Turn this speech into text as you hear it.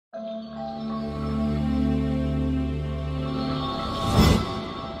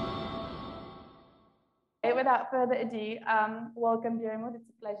Without further ado, welcome, Diarmuid. It's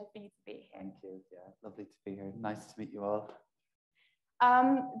a pleasure for you to be here. Thank you. Yeah, lovely to be here. Nice to meet you all.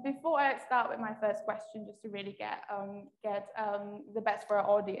 Before I start with my first question, just to really get the best for our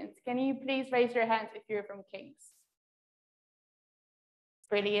audience, can you please raise your hand if you're from King's?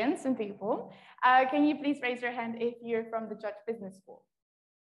 Brilliant, some people. Can you please raise your hand if you're from the Judge Business School?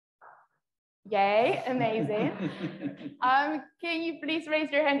 Yay, amazing. Can you please raise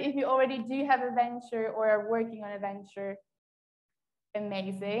your hand if you already do have a venture or are working on a venture?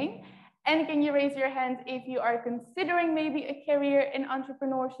 Amazing. And can you raise your hand if you are considering maybe a career in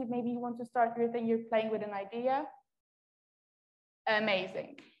entrepreneurship? Maybe you want to start your thing, you're playing with an idea.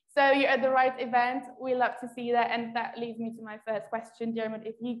 Amazing. So you're at the right event. We love to see that. And that leads me to my first question, Diarmuid.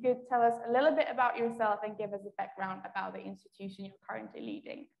 If you could tell us a little bit about yourself and give us a background about the institution you're currently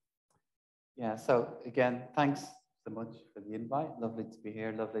leading. Yeah, so again, thanks so much for the invite. Lovely to be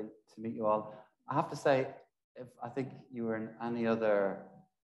here. Lovely to meet you all. I have to say, if I think you were in any other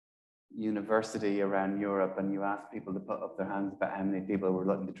university around Europe and you asked people to put up their hands about how many people were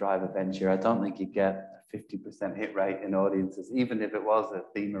looking to drive a venture, I don't think you'd get a 50% hit rate in audiences, even if it was a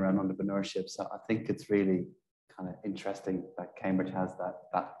theme around entrepreneurship. So I think it's really kind of interesting that Cambridge has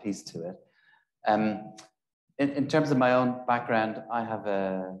that piece to it. In terms of my own background, I have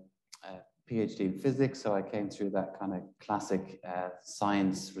a PhD in physics, so I came through that kind of classic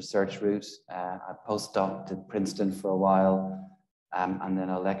science research route. I postdoced at Princeton for a while, and then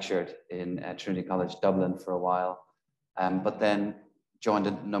I lectured in Trinity College Dublin for a while, but then joined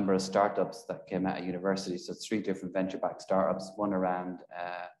a number of startups that came out of university. So 3 different venture-backed startups, one around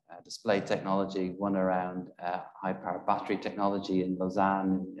display technology, one around high-power battery technology in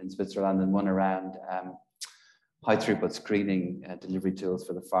Lausanne in Switzerland, and one around high-throughput screening delivery tools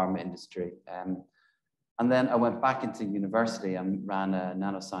for the pharma industry. And then I went back into university and ran a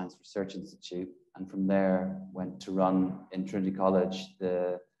nanoscience research institute. And from there, went to run in Trinity College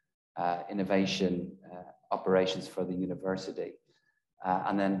the innovation operations for the university.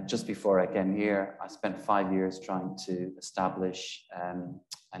 And then just before I came here, I spent 5 years trying to establish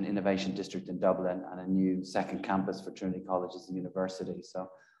an innovation district in Dublin and a new second campus for Trinity College as a university. So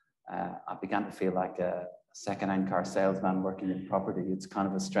I began to feel like a second-hand car salesman working in property. It's kind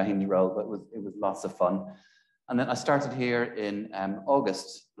of a strange role, but it was lots of fun. And then I started here in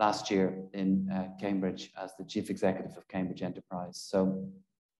August last year in Cambridge as the Chief Executive of Cambridge Enterprise. So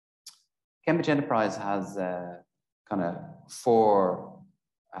Cambridge Enterprise has kind of 4,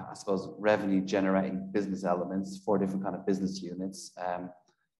 I suppose, revenue-generating business elements, 4 different kind of business units.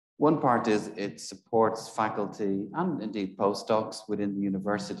 One part is it supports faculty and indeed postdocs within the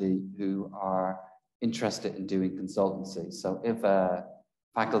university who are interested in doing consultancy. So if a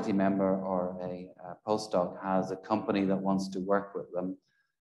faculty member or a postdoc has a company that wants to work with them,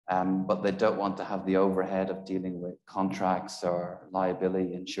 but they don't want to have the overhead of dealing with contracts or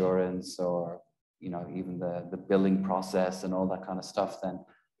liability insurance or even the billing process and all that kind of stuff, then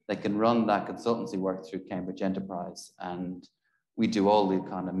they can run that consultancy work through Cambridge Enterprise. And we do all the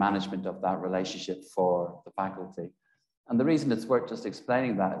kind of management of that relationship for the faculty. And the reason it's worth just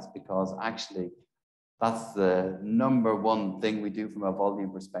explaining that is because actually that's the #1 thing we do from a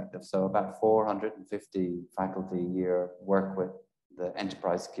volume perspective. So about 450 faculty a year work with the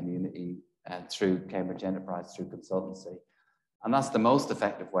enterprise community and through Cambridge Enterprise, through consultancy. And that's the most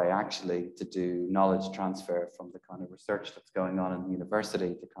effective way actually to do knowledge transfer from the kind of research that's going on in the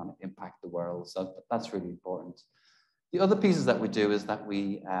university to kind of impact the world. So that's really important. The other pieces that we do is that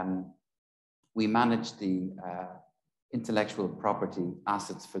we manage the intellectual property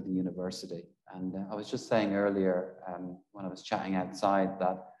assets for the university. And I was just saying earlier when I was chatting outside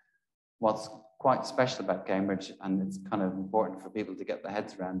that what's quite special about Cambridge, and it's kind of important for people to get their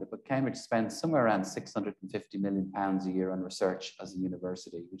heads around it, but Cambridge spends somewhere around £650 million a year on research as a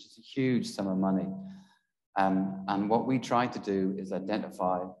university, which is a huge sum of money. And what we try to do is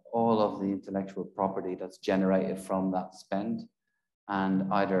identify all of the intellectual property that's generated from that spend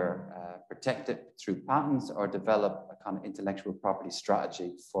and either protect it through patents or develop a kind of intellectual property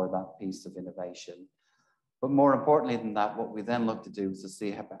strategy for that piece of innovation. But more importantly than that, what we then look to do is to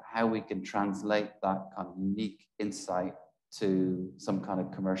see how we can translate that kind of unique insight to some kind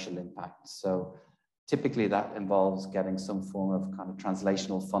of commercial impact. So typically that involves getting some form of kind of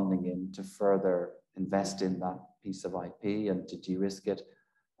translational funding in to further invest in that piece of IP and to de-risk it.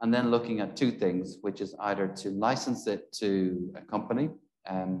 And then looking at 2 things, which is either to license it to a company,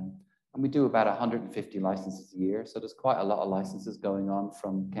 and we do about 150 licenses a year. So there's quite a lot of licenses going on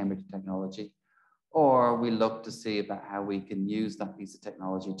from Cambridge Technology. or we look to see about how we can use that piece of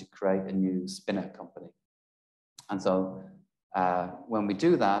technology to create a new spin-out company. And so when we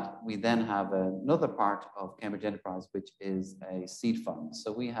do that, we then have another part of Cambridge Enterprise, which is a seed fund.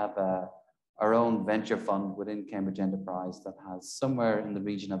 So we have our own venture fund within Cambridge Enterprise that has somewhere in the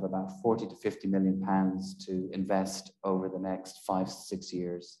region of about 40 to 50 million pounds to invest over the next 5 to 6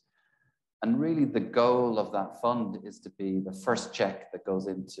 years. And really the goal of that fund is to be the first check that goes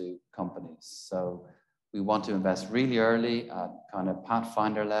into companies. So we want to invest really early at kind of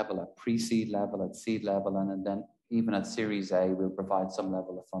Pathfinder level, at pre-seed level, at seed level, and then even at Series A, we'll provide some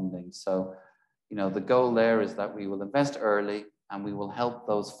level of funding. So, you know, the goal there is that we will invest early and we will help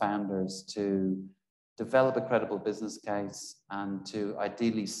those founders to develop a credible business case and to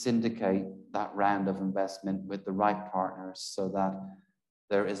ideally syndicate that round of investment with the right partners so that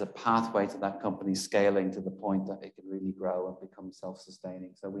there is a pathway to that company scaling to the point that it can really grow and become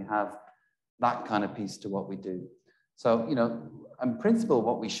self-sustaining. So we have that kind of piece to what we do. So, you know, in principle,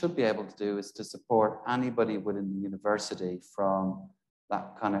 what we should be able to do is to support anybody within the university from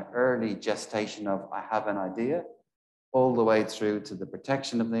that kind of early gestation of I have an idea, all the way through to the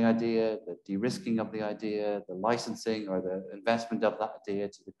protection of the idea, the de-risking of the idea, the licensing or the investment of that idea,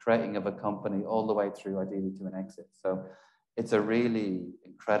 to the creating of a company, all the way through ideally to an exit. So it's a really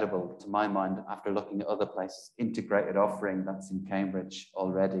incredible, to my mind, after looking at other places, integrated offering that's in Cambridge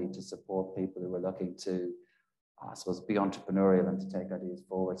already to support people who are looking to, I suppose, be entrepreneurial and to take ideas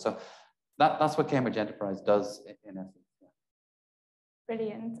forward. So that's what Cambridge Enterprise does in essence.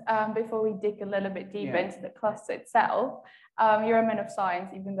 Brilliant. Before we dig a little bit deeper into the cluster itself, you're a man of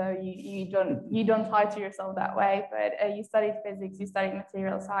science, even though you don't title yourself that way, but you studied physics, you studied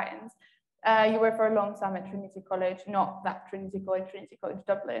material science. You worked for a long time at Trinity College, not that Trinity College, Trinity College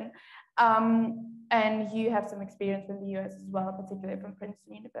Dublin. And you have some experience in the US as well, particularly from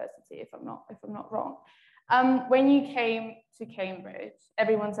Princeton University, if I'm not wrong. When you came to Cambridge,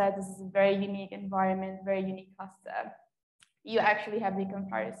 everyone said this is a very unique environment, very unique cluster. You actually have the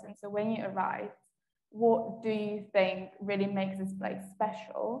comparison. So when you arrived, what do you think really makes this place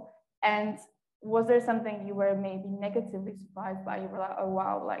special? And was there something you were maybe negatively surprised by? You were like, oh,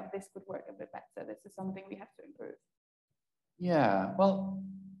 wow, like this could work a bit better. This is something we have to improve. Yeah, well,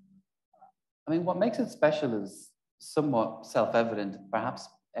 I mean, what makes it special is somewhat self-evident. Perhaps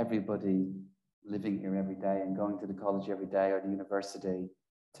everybody living here every day and going to the college every day or the university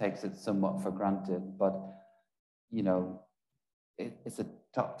takes it somewhat for granted. But, you know, it's a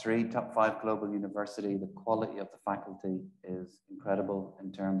top 3, top 5 global university. The quality of the faculty is incredible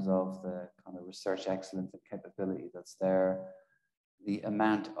in terms of the kind of research excellence and capability that's there. The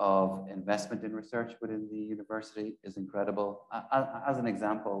amount of investment in research within the university is incredible. As an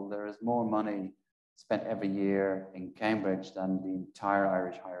example, there is more money spent every year in Cambridge than the entire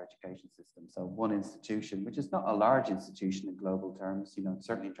Irish higher education system. So one institution, which is not a large institution in global terms, you know,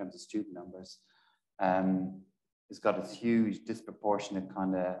 certainly in terms of student numbers, it's got its huge disproportionate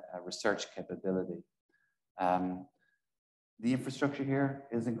kind of research capability. The infrastructure here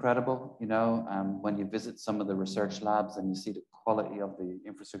is incredible. You know, when you visit some of the research labs and you see the quality of the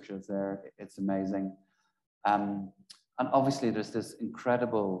infrastructure that's there, it's amazing. And obviously there's this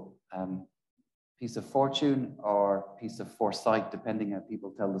incredible piece of fortune or piece of foresight, depending how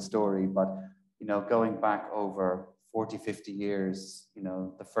people tell the story. But, you know, going back over 40, 50 years, you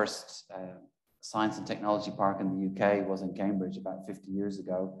know, the first science and technology park in the UK was in Cambridge about 50 years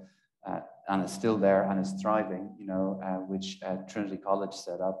ago, and it's still there and is thriving, you know, which Trinity College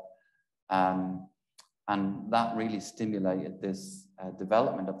set up. And that really stimulated this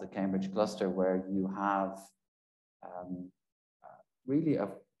development of the Cambridge cluster, where you have really a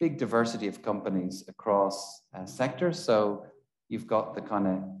big diversity of companies across sectors. So you've got the kind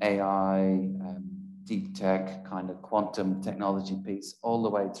of AI, deep tech, kind of quantum technology piece, all the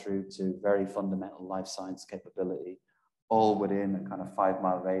way through to very fundamental life science capability, all within a kind of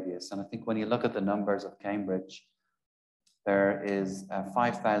 5-mile radius. And I think when you look at the numbers of Cambridge, there is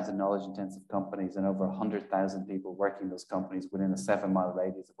 5,000 knowledge-intensive companies and over 100,000 people working in those companies within a 7-mile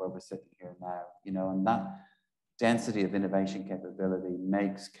radius of where we're sitting here now. You know, and that density of innovation capability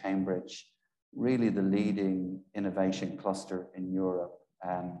makes Cambridge really the leading innovation cluster in Europe.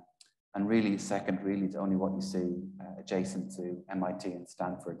 And really second really to only what you see adjacent to MIT and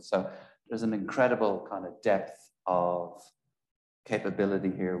Stanford. So there's an incredible kind of depth of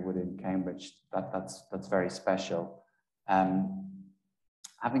capability here within Cambridge that's very special.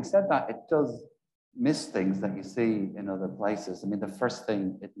 Having said that, it does miss things that you see in other places. I mean, the first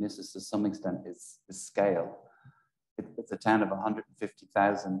thing it misses to some extent is scale. It's a town of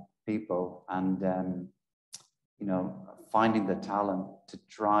 150,000 people, and you know, finding the talent to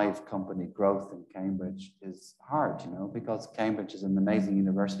drive company growth in Cambridge is hard, you know, because Cambridge is an amazing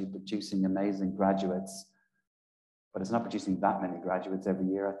university producing amazing graduates, but it's not producing that many graduates every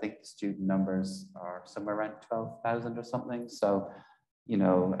year. I think the student numbers are somewhere around 12,000 or something. So, you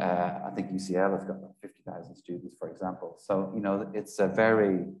know, I think UCL has got 50,000 students, for example. So, you know, it's a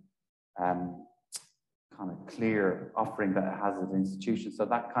very kind of clear offering that it has as an institution. So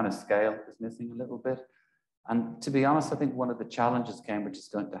that kind of scale is missing a little bit. And to be honest, I think one of the challenges Cambridge is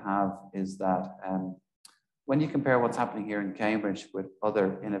going to have is that when you compare what's happening here in Cambridge with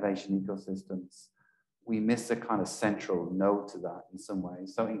other innovation ecosystems, we miss a kind of central node to that in some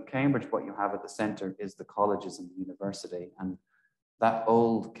ways. So in Cambridge, what you have at the center is the colleges and the university. And that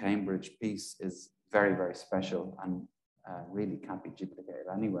old Cambridge piece is very, very special and really can't be duplicated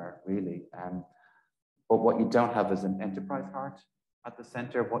anywhere, really. But what you don't have is an enterprise heart at the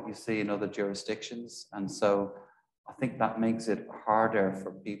center of what you see in other jurisdictions. And so I think that makes it harder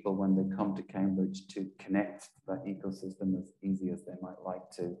for people when they come to Cambridge to connect to that ecosystem as easy as they might like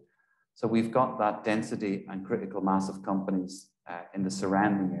to. So we've got that density and critical mass of companies in the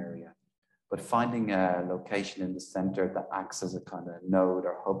surrounding area, but finding a location in the center that acts as a kind of node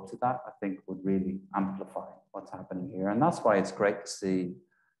or hub to that, I think would really amplify what's happening here. And that's why it's great to see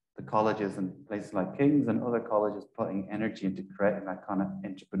the colleges and places like King's and other colleges putting energy into creating that kind of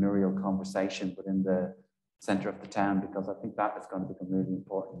entrepreneurial conversation within the center of the town, because I think that is going to become really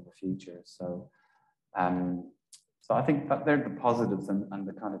important in the future. So, so I think that they're the positives and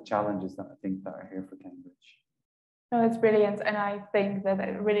the kind of challenges that I think that are here for Cambridge. No, it's brilliant. And I think that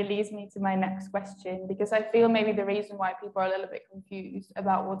it really leads me to my next question, because I feel maybe the reason why people are a little bit confused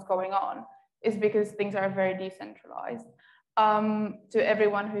about what's going on is because things are very decentralized. To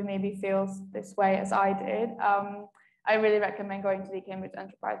everyone who maybe feels this way as I did, I really recommend going to the Cambridge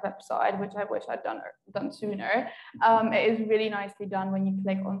Enterprise website, which I wish I'd done sooner. It is really nicely done when you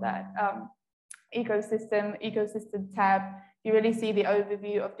click on that ecosystem tab. You really see the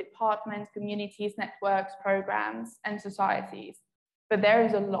overview of departments, communities, networks, programs, and societies. But there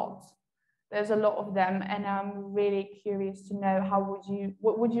is a lot. There's a lot of them, and I'm really curious to know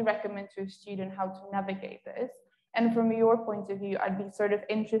what would you recommend to a student how to navigate this? And from your point of view, I'd be sort of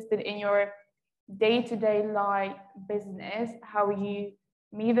interested in your day-to-day life business, how you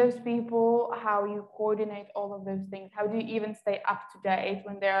meet those people, how you coordinate all of those things. How do you even stay up to date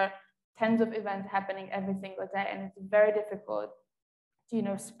when there are tens of events happening every single day, and it's very difficult to, you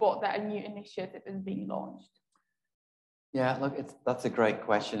know, spot that a new initiative is being launched? Yeah, look, that's a great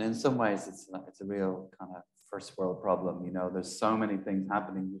question. In some ways, it's a real kind of first world problem. You know, there's so many things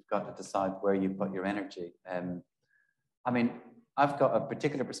happening. You've got to decide where you put your energy. I mean, I've got a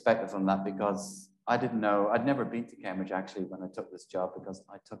particular perspective on that because I didn't know, I'd never been to Cambridge actually when I took this job, because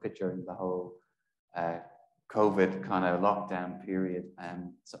I took it during the whole COVID kind of lockdown period.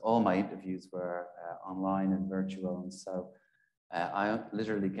 So all my interviews were online and virtual. And so I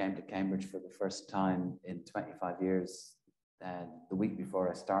literally came to Cambridge for the first time in 25 years, the week before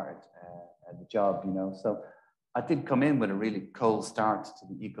I started the job, you know. So I did come in with a really cold start to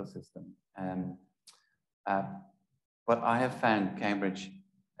the ecosystem. But I have found Cambridge,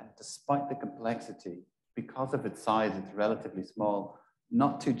 despite the complexity, because of its size, it's relatively small,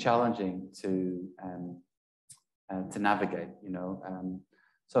 not too challenging to navigate, you know.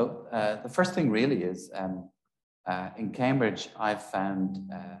 So the first thing really is, in Cambridge, I've found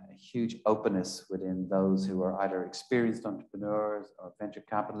a huge openness within those who are either experienced entrepreneurs or venture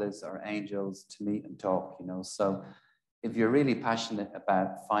capitalists or angels to meet and talk, you know. So if you're really passionate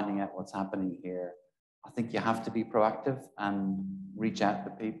about finding out what's happening here, I think you have to be proactive and reach out to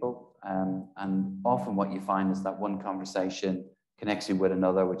people. And often what you find is that one conversation connects you with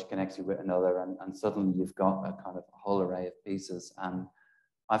another, which connects you with another, and suddenly you've got a kind of whole array of pieces. And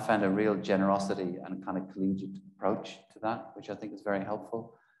I found a real generosity and kind of collegiate approach to that, which I think is very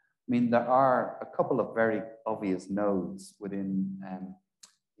helpful. I mean, there are a couple of very obvious nodes within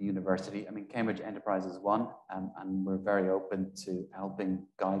the university. I mean, Cambridge Enterprise is one, and we're very open to helping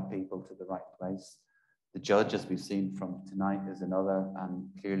guide people to the right place. The Judge, as we've seen from tonight, is another, and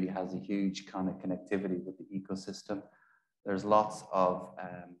clearly has a huge kind of connectivity with the ecosystem. There's lots of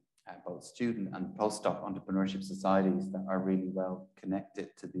both student and postdoc entrepreneurship societies that are really well connected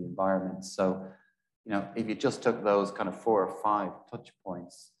to the environment. So, you know, if you just took those kind of 4 or 5 touch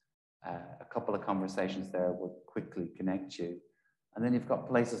points, a couple of conversations there would quickly connect you. And then you've got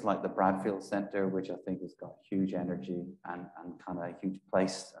places like the Bradfield Centre, which I think has got huge energy and kind of a huge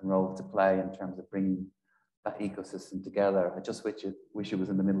place and role to play in terms of bringing that ecosystem together. I just wish it was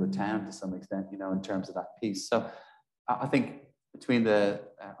in the middle of town to some extent, you know, in terms of that piece. So I think between the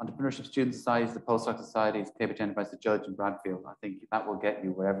Entrepreneurship Student Societies, the Postdoc Societies, Cambridge Enterprise, the Judge in Bradfield, I think that will get you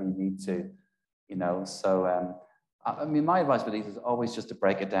wherever you need to, you know. So, I mean, my advice for these is always just to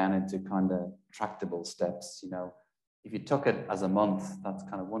break it down into kind of tractable steps, you know. If you took it as a month, that's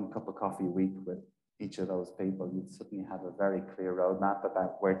kind of 1 cup of coffee a week with each of those people. You'd suddenly have a very clear roadmap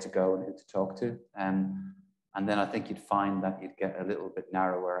about where to go and who to talk to. And then I think you'd find that you'd get a little bit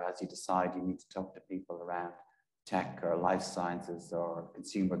narrower as you decide you need to talk to people around tech or life sciences or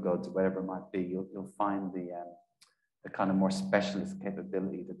consumer goods, or whatever it might be. You'll find the kind of more specialist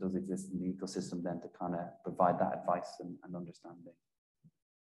capability that does exist in the ecosystem then to kind of provide that advice and understanding.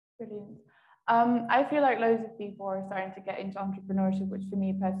 Brilliant. I feel like loads of people are starting to get into entrepreneurship, which for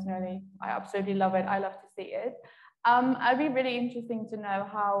me personally, I absolutely love it. I love to see it. I'd be really interesting to know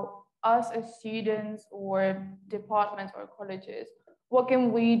how us as students or departments or colleges, what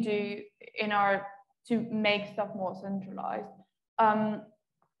can we do to make stuff more centralized?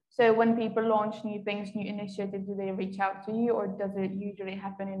 So when people launch new things, new initiatives, do they reach out to you, or does it usually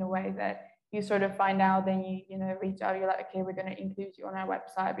happen in a way that you sort of find out, then you know, reach out, you're like, okay, we're going to include you on our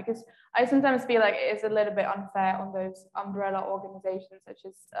website? Because I sometimes feel like it is a little bit unfair on those umbrella organizations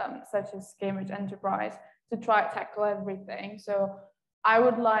such as Cambridge Enterprise to try to tackle everything. So I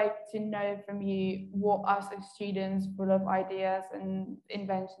would like to know from you what us as students full of ideas and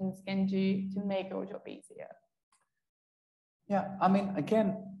inventions can do to make our job easier. Yeah, I mean,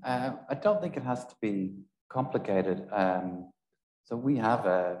 again, I don't think it has to be complicated. So we have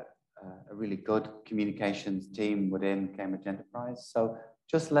a really good communications team within Cambridge Enterprise. So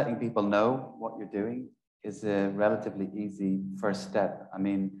just letting people know what you're doing is a relatively easy first step. I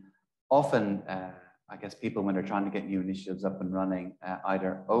mean, often, I guess people, when they're trying to get new initiatives up and running,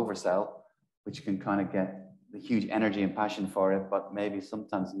 either oversell, which can kind of get the huge energy and passion for it, but maybe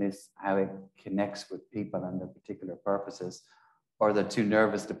sometimes miss how it connects with people and their particular purposes, or they're too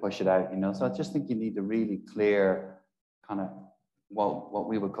nervous to push it out, you know. So I just think you need a really clear kind of what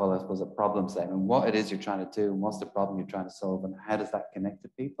we would call, I suppose, a problem statement, what it is you're trying to do, and what's the problem you're trying to solve, and how does that connect to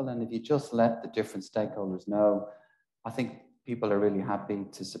people. And if you just let the different stakeholders know, I think people are really happy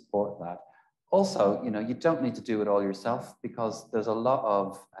to support that. Also, you know, you don't need to do it all yourself, because there's a lot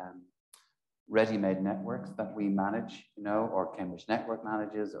of ready-made networks that we manage, you know, or Cambridge Network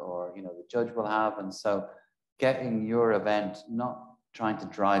manages, or, you know, the Judge will have. And so getting your event, not trying to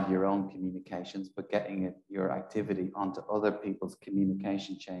drive your own communications, but getting your activity onto other people's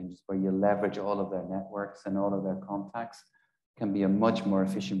communication chains, where you leverage all of their networks and all of their contacts, can be a much more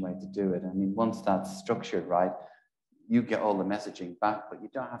efficient way to do it. I mean, once that's structured right, you get all the messaging back, but you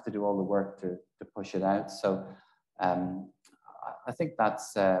don't have to do all the work to push it out. So I think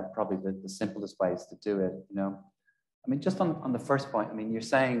that's probably the simplest ways to do it, you know. I mean, just on the first point, I mean, you're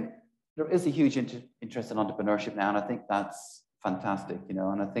saying there is a huge interest in entrepreneurship now, and I think that's fantastic, you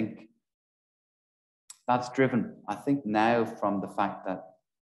know. And I think that's driven, I think, now from the fact that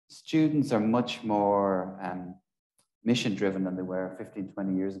students are much more mission driven than they were 15,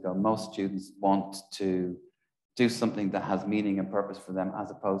 20 years ago. Most students want to do something that has meaning and purpose for them,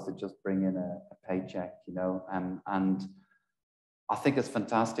 as opposed to just bring in a paycheck, you know. And I think it's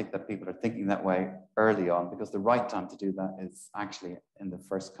fantastic that people are thinking that way early on, because the right time to do that is actually in the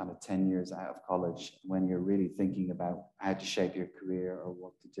first kind of 10 years out of college, when you're really thinking about how to shape your career or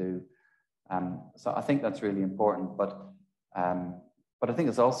what to do. So I think that's really important, but I think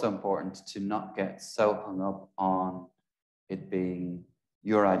it's also important to not get so hung up on it being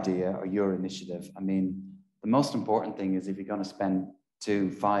your idea or your initiative. I mean, the most important thing is, if you're going to spend 2,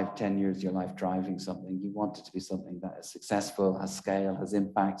 5, 10 years of your life driving something, you want it to be something that is successful, has scale, has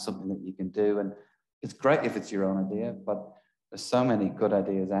impact, something that you can do. And it's great if it's your own idea, but there's so many good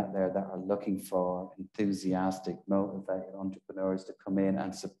ideas out there that are looking for enthusiastic, motivated entrepreneurs to come in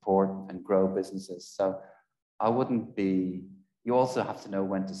and support and grow businesses. So I wouldn't be, you also have to know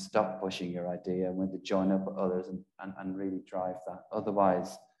when to stop pushing your idea, when to join up with others and really drive that.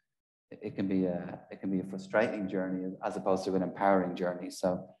 Otherwise, it can be a frustrating journey as opposed to an empowering journey.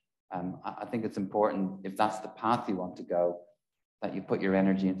 So I think it's important, if that's the path you want to go, that you put your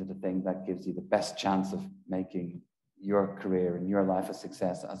energy into the thing that gives you the best chance of making your career and your life a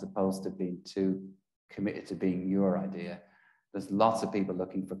success, as opposed to being too committed to being your idea. There's lots of people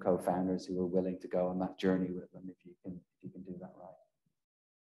looking for co-founders who are willing to go on that journey with them, if you can do that right.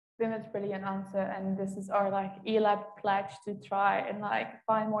 I think that's a brilliant answer, and this is our like ELAB pledge to try and like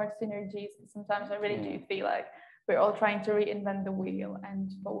find more synergies. Sometimes I really do feel like we're all trying to reinvent the wheel,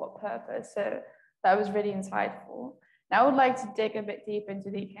 and for what purpose. So that was really insightful. Now I would like to dig a bit deep into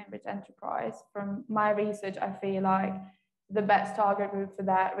the Cambridge Enterprise. From my research, I feel like the best target group for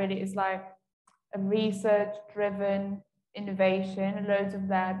that really is like a research driven innovation. Loads of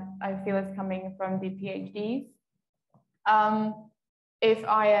that I feel is coming from the PhDs. If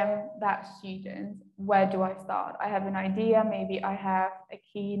I am that student, where do I start? I have an idea, maybe I have a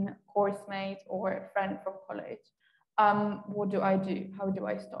keen course mate or a friend from college. What do I do? How do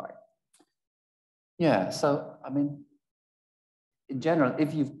I start? Yeah, so I mean, in general,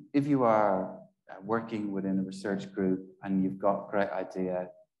 if you are working within a research group and you've got a great idea,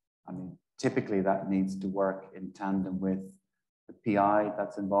 I mean, typically that needs to work in tandem with the PI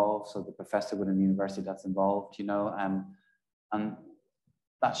that's involved, so the professor within the university that's involved, you know, and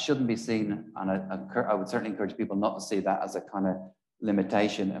that shouldn't be seen, and I would certainly encourage people not to see that as a kind of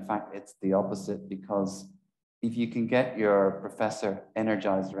limitation. In fact, it's the opposite, because if you can get your professor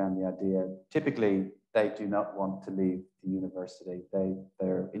energized around the idea, typically they do not want to leave the university.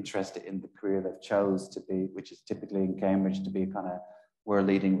 They're interested in the career they've chose to be, which is typically in Cambridge, to be a kind of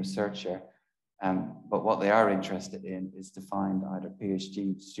world-leading researcher. But what they are interested in is to find either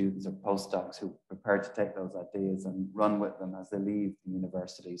PhD students or postdocs who are prepared to take those ideas and run with them as they leave the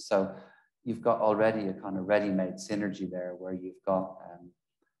university. So you've got already a kind of ready-made synergy there, where you've got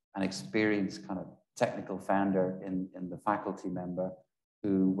an experienced kind of technical founder in the faculty member,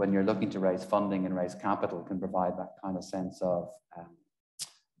 who, when you're looking to raise funding and raise capital, can provide that kind of sense of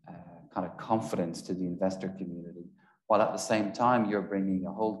kind of confidence to the investor community, while at the same time you're bringing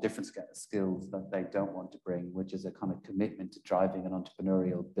a whole different set of skills that they don't want to bring, which is a kind of commitment to driving an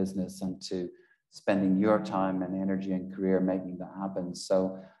entrepreneurial business and to spending your time and energy and career making that happen.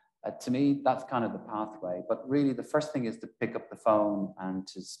 So to me, that's kind of the pathway. But really, the first thing is to pick up the phone and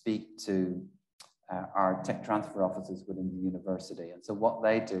to speak to our tech transfer offices within the university. And so what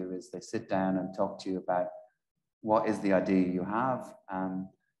they do is they sit down and talk to you about what is the idea you have.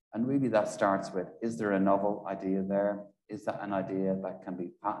 And really that starts with, is there a novel idea there? Is that an idea that can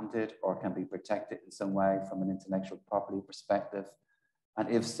be patented or can be protected in some way from an intellectual property perspective? And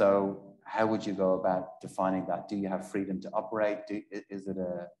if so, how would you go about defining that? Do you have freedom to operate? Is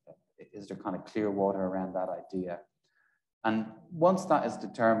there kind of clear water around that idea? And once that is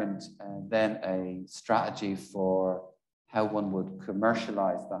determined, then a strategy for how one would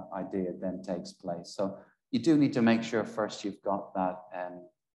commercialize that idea then takes place. So you do need to make sure first you've got that,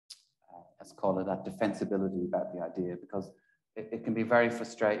 let's call it that defensibility about the idea, because it can be very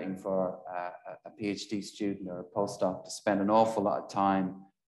frustrating for a PhD student or a postdoc to spend an awful lot of time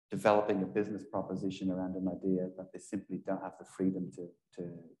developing a business proposition around an idea that they simply don't have the freedom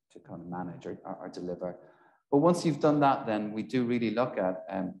to kind of manage or deliver. But once you've done that, then we do really look at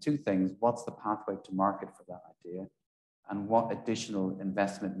two things. What's the pathway to market for that idea? And what additional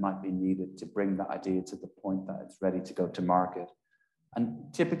investment might be needed to bring that idea to the point that it's ready to go to market?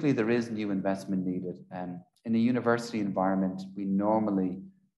 And typically there is new investment needed. In a university environment, we normally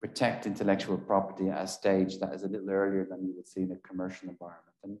protect intellectual property at a stage that is a little earlier than you would see in a commercial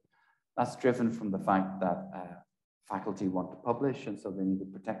environment. And that's driven from the fact that faculty want to publish, and so they need to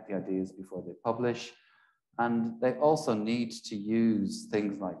protect the ideas before they publish. And they also need to use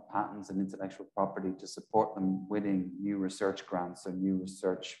things like patents and intellectual property to support them winning new research grants or new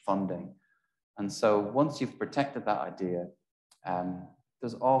research funding. And so once you've protected that idea,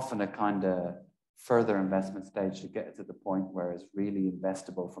 there's often a kind of further investment stage to get it to the point where it's really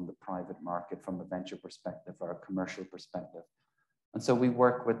investable from the private market, from a venture perspective or a commercial perspective. And so we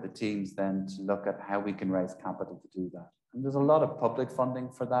work with the teams then to look at how we can raise capital to do that. And there's a lot of public funding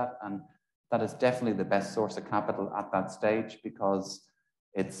for that. And that is definitely the best source of capital at that stage, because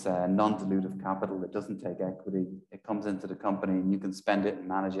it's non-dilutive capital. It doesn't take equity. It comes into the company and you can spend it and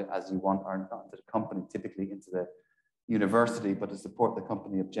manage it as you want, or not into the company, typically into the university, but to support the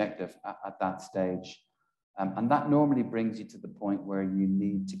company objective at that stage. And that normally brings you to the point where you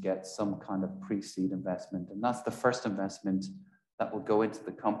need to get some kind of pre-seed investment. And that's the first investment that will go into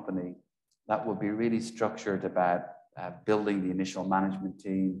the company that will be really structured about building the initial management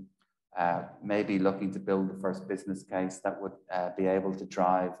team, maybe looking to build the first business case that would be able to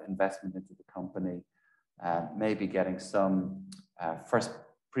drive investment into the company, maybe getting some first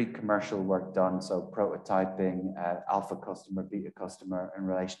pre-commercial work done, so prototyping, alpha customer, beta customer in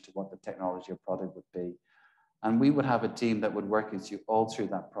relation to what the technology or product would be. And we would have a team that would work with you all through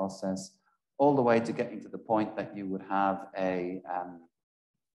that process, all the way to getting to the point that you would have a,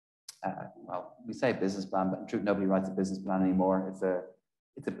 well, we say business plan, but in truth, nobody writes a business plan anymore.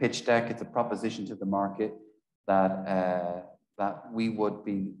 It's a pitch deck, it's a proposition to the market that, that we would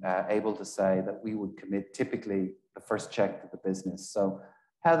be able to say that we would commit typically the first check to the business. So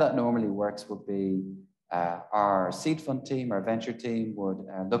how that normally works would be our seed fund team, our venture team would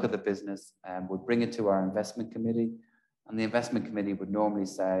look at the business and would bring it to our investment committee. And the investment committee would normally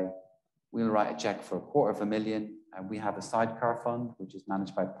say, we'll write a check for $250,000 we have a sidecar fund, which is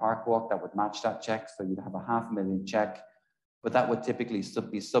managed by Parkwalk, that would match that check. So you'd have a $500,000 check, but that would typically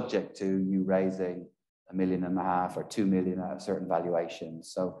be subject to you raising $1.5 million or 2 million at a certain valuation.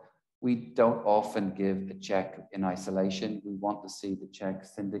 So we don't often give a check in isolation. We want to see the check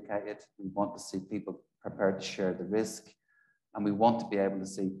syndicated. We want to see people prepared to share the risk. And we want to be able to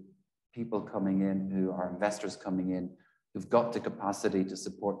see people coming in who are investors coming in who've got the capacity to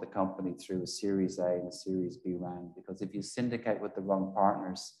support the company through a Series A and a Series B round. Because if you syndicate with the wrong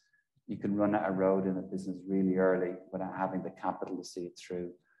partners, you can run out of road in a business really early without having the capital to see it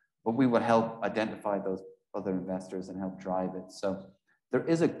through. But we would help identify those other investors and help drive it. So there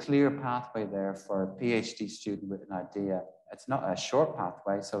is a clear pathway there for a PhD student with an idea. It's not a short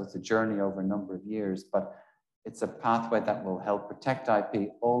pathway, so it's a journey over a number of years, but it's a pathway that will help protect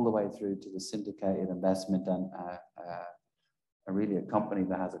IP all the way through to the syndicated investment and really a company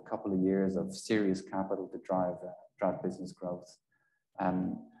that has a couple of years of serious capital to drive business growth.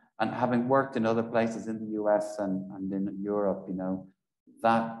 And having worked in other places in the US and in Europe, you know,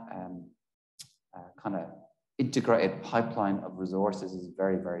 that kind of integrated pipeline of resources is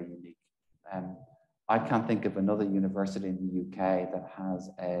very, very unique. I can't think of another university in the UK that has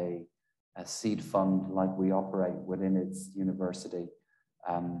a seed fund like we operate within its university.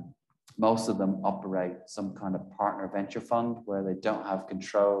 Most of them operate some kind of partner venture fund where they don't have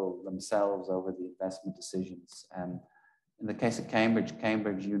control themselves over the investment decisions. In the case of Cambridge,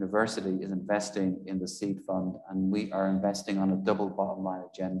 Cambridge University is investing in the seed fund, and we are investing on a double bottom line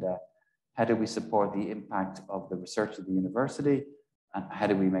agenda. How do we support the impact of the research of the university, and how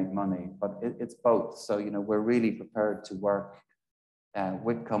do we make money? But it's both. So, you know, we're really prepared to work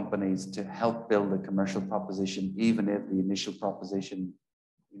with companies to help build a commercial proposition, even if the initial proposition,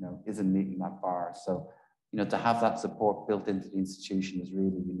 you know, isn't meeting that bar. So, you know, to have that support built into the institution is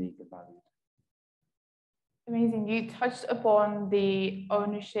really unique and valued. Amazing. You touched upon the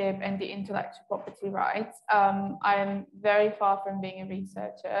ownership and the intellectual property rights. I'm very far from being a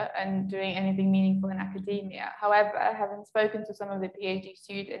researcher and doing anything meaningful in academia. However, having spoken to some of the PhD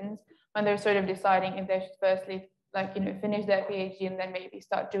students, when they're sort of deciding if they should firstly, like, you know, finish their PhD and then maybe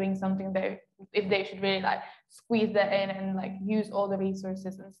start doing something there, if they should really like squeeze that in and like use all the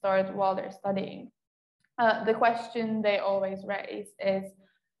resources and start while they're studying. The question they always raise is,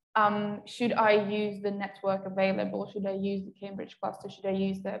 should I use the network available? Should I use the Cambridge cluster? Should I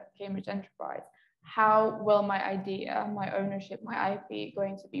use the Cambridge enterprise? How will my idea, my ownership, my IP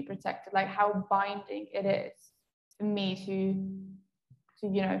going to be protected? Like how binding it is for me to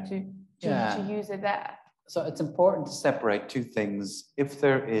use it there? So it's important to separate two things. If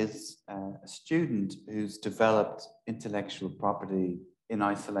there is a student who's developed intellectual property in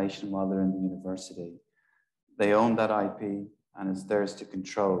isolation while they're in the university, they own that IP and it's theirs to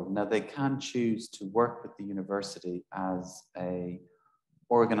control. Now they can choose to work with the university as a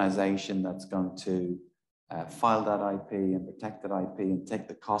organization that's going to file that IP and protect that IP and take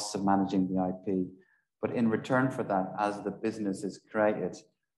the costs of managing the IP. But in return for that, as the business is created,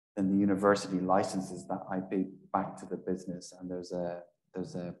 then the university licenses that IP back to the business, and there's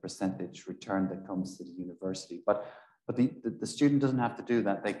a percentage return that comes to the university. But the student doesn't have to do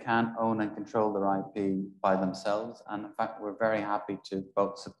that. They can own and control their IP by themselves. And in fact, we're very happy to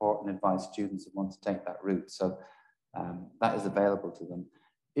both support and advise students who want to take that route. So that is available to them.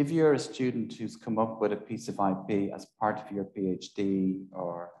 If you're a student who's come up with a piece of IP as part of your PhD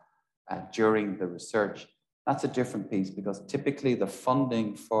or during the research, that's a different piece, because typically the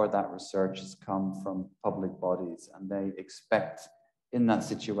funding for that research has come from public bodies, and they expect in that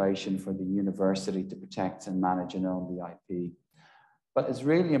situation for the university to protect and manage and own the IP. But it's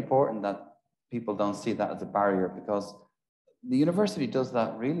really important that people don't see that as a barrier, because the university does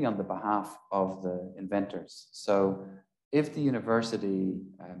that really on the behalf of the inventors. So if the university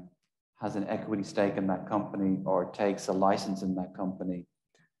has an equity stake in that company or takes a license in that company,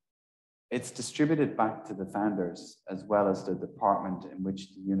 it's distributed back to the founders as well as the department in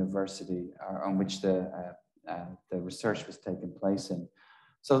which the university or on which the research was taking place in.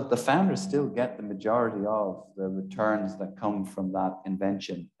 So the founders still get the majority of the returns that come from that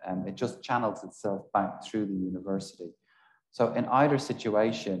invention, and it just channels itself back through the university. So in either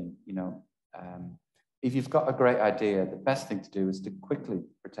situation, you know, if you've got a great idea, the best thing to do is to quickly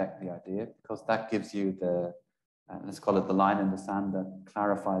protect the idea, because that gives you the let's call it the line in the sand that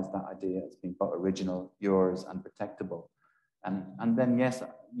clarifies that idea as being both original, yours, and protectable. And then, yes,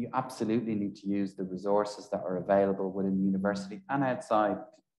 you absolutely need to use the resources that are available within the university and outside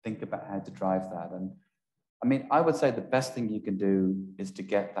to think about how to drive that. And I mean, I would say the best thing you can do is to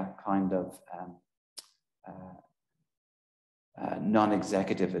get that kind of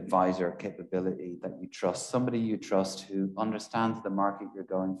non-executive advisor capability that you trust, somebody you trust who understands the market you're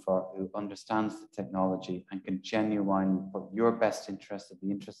going for, who understands the technology and can genuinely put your best interest and the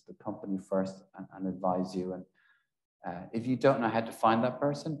interest of the company first and advise you. And if you don't know how to find that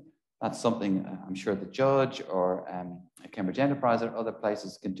person, that's something I'm sure the Judge or Cambridge Enterprise or other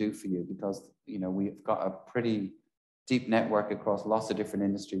places can do for you, because we've got a pretty deep network across lots of different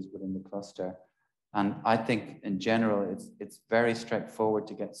industries within the cluster. And I think in general, it's very straightforward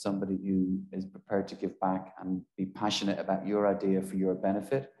to get somebody who is prepared to give back and be passionate about your idea for your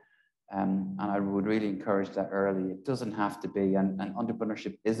benefit. And I would really encourage that early. It doesn't have to be, and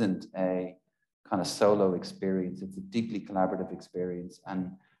entrepreneurship isn't a kind of solo experience. It's a deeply collaborative experience.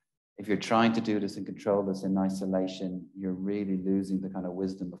 And if you're trying to do this and control this in isolation, you're really losing the kind of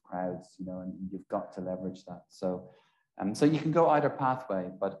wisdom of crowds, and you've got to leverage that. So you can go either pathway,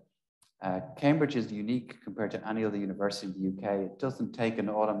 but Cambridge is unique compared to any other university in the UK. It doesn't take an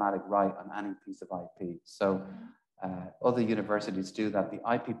automatic right on any piece of IP. So other universities do that. The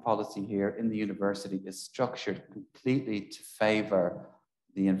IP policy here in the university is structured completely to favor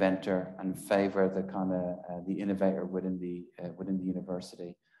the inventor and favor the kind of the innovator within the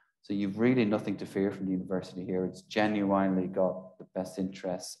university. So you've really nothing to fear from the university here. It's genuinely got the best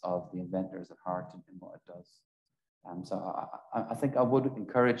interests of the inventors at heart in what it does. So I think I would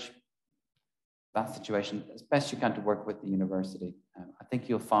encourage that situation as best you can to work with the university. I think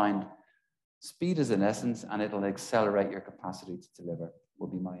you'll find speed is an essence, and it'll accelerate your capacity to deliver, will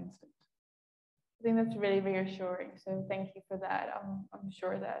be my instinct. I think that's really reassuring. So thank you for that. I'm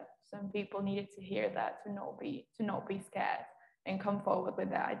sure that some people needed to hear that to not be scared and come forward with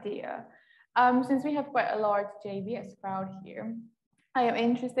that idea. Since we have quite a large JVS crowd here, I am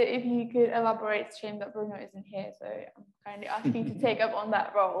interested if you could elaborate. It's a shame that Bruno isn't here, so I'm kindly asking you to take up on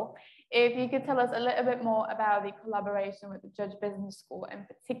that role. If you could tell us a little bit more about the collaboration with the Judge Business School, and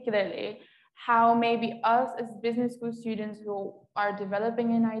particularly how maybe us as business school students who are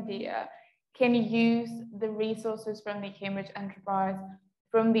developing an idea can use the resources from the Cambridge Enterprise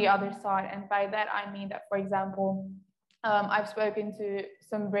from the other side. And by that, I mean that, for example, I've spoken to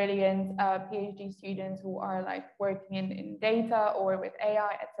some brilliant PhD students who are like working in data or with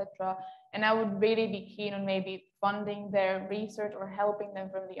AI, etc. And I would really be keen on maybe funding their research or helping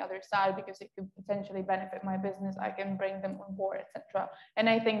them from the other side, because it could potentially benefit my business. I can bring them on board, etc. And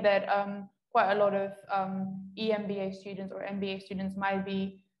I think that quite a lot of EMBA students or MBA students might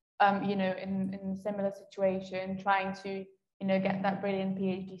be, in a similar situation, trying to, get that brilliant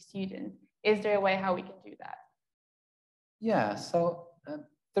PhD student. Is there a way how we can do that? Yeah, so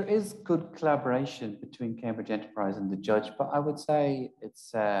there is good collaboration between Cambridge Enterprise and the Judge, but I would say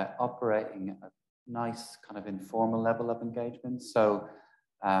it's operating at a nice kind of informal level of engagement. So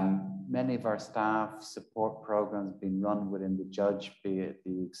many of our staff support programs being run within the Judge, be it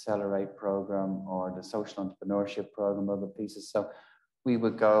the Accelerate program or the social entrepreneurship program, other pieces. So we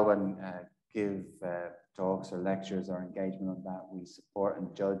would go and give talks or lectures or engagement on that. We support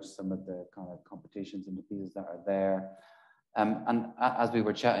and judge some of the kind of competitions and the pieces that are there. And as we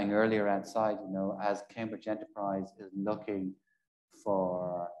were chatting earlier outside, as Cambridge Enterprise is looking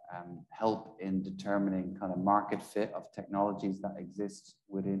for help in determining kind of market fit of technologies that exist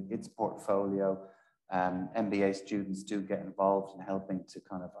within its portfolio, MBA students do get involved in helping to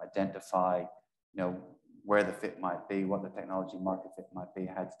kind of identify, where the fit might be, what the technology market fit might be,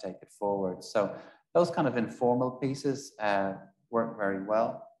 how to take it forward. So those kind of informal pieces work very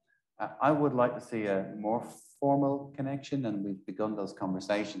well. I would like to see a more formal connection, and we've begun those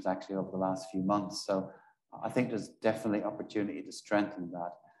conversations actually over the last few months. So I think there's definitely opportunity to strengthen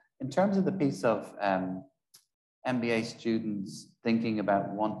that. In terms of the piece of MBA students thinking about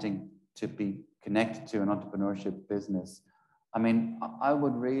wanting to be connected to an entrepreneurship business, I mean, I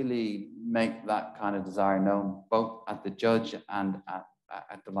would really make that kind of desire known both at the Judge and at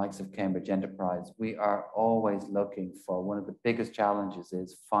the likes of Cambridge Enterprise. We are always looking for, one of the biggest challenges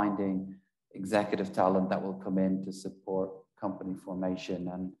is finding executive talent that will come in to support company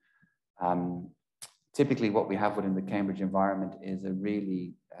formation. And typically what we have within the Cambridge environment is a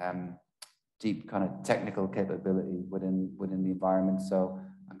really deep kind of technical capability within the environment. So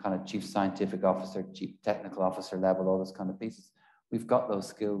a kind of chief scientific officer, chief technical officer level, all those kind of pieces. We've got those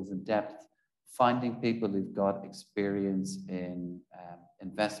skills in depth. Finding people who've got experience in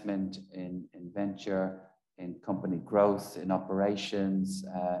investment, in venture, in company growth, in operations,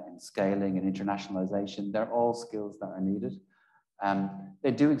 in scaling and internationalization, they're all skills that are needed.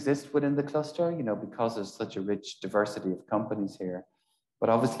 They do exist within the cluster, because there's such a rich diversity of companies here. But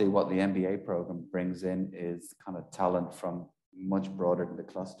obviously what the MBA program brings in is kind of talent from much broader than the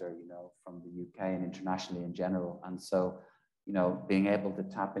cluster, from the UK and internationally in general. And so, you know, being able to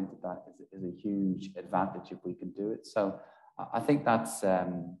tap into that is a huge advantage if we can do it. So I think that's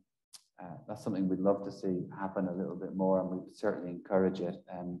something we'd love to see happen a little bit more, and we would certainly encourage it.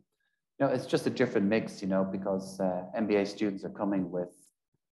 You know, it's just a different mix, you know, because MBA students are coming with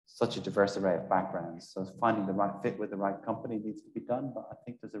such a diverse array of backgrounds. So finding the right fit with the right company needs to be done, but I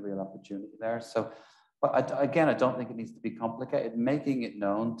think there's a real opportunity there. So, but again, I don't think it needs to be complicated. Making it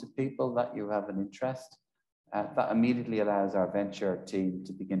known to people that you have an interest, that immediately allows our venture team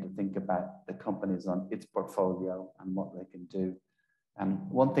to begin to think about the companies on its portfolio and what they can do.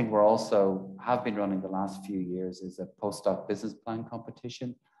 One thing we're also have been running the last few years is a postdoc business plan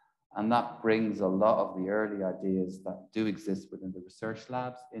competition. And that brings a lot of the early ideas that do exist within the research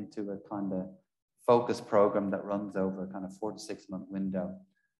labs into a kind of focused program that runs over a kind of 4 to 6 month window.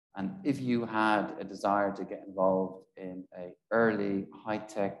 And if you had a desire to get involved in an early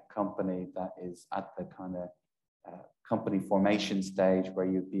high-tech company that is at the kind of company formation stage where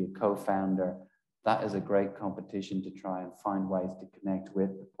you'd be a co-founder, that is a great competition to try and find ways to connect with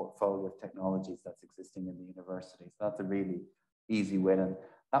the portfolio of technologies that's existing in the university. So that's a really easy win. And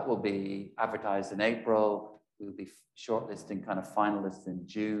that will be advertised in April. We'll be shortlisting kind of finalists in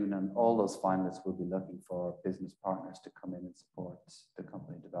June, and all those finalists will be looking for business partners to come in and support the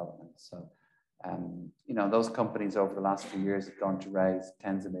company development. So, you know, those companies over the last few years have gone to raise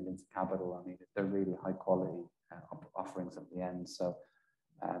tens of millions of capital. I mean, they're really high quality offerings at the end. So,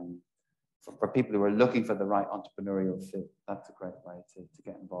 for people who are looking for the right entrepreneurial fit, that's a great way to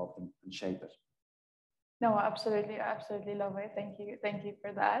get involved and shape it. No, absolutely, I absolutely love it. Thank you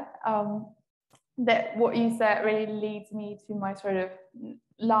for that. That what you said really leads me to my sort of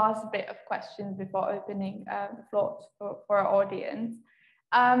last bit of questions before opening the floor for our audience.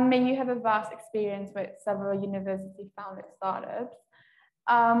 You have a vast experience with several university-founded startups,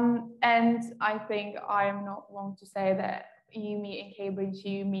 and I think I'm not wrong to say that you meet in Cambridge,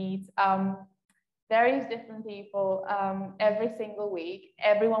 you meet various different people every single week.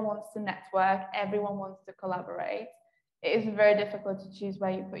 Everyone wants to network, everyone wants to collaborate. It is very difficult to choose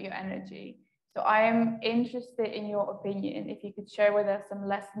where you put your energy. So I am interested in your opinion, if you could share with us some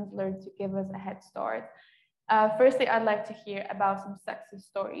lessons learned to give us a head start. Firstly, I'd like to hear about some success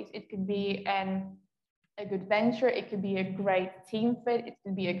stories. It could be a good venture, it could be a great team fit, it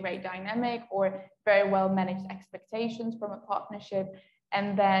could be a great dynamic, or very well managed expectations from a partnership.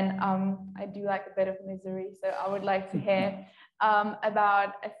 And then I do like a bit of misery, so I would like to hear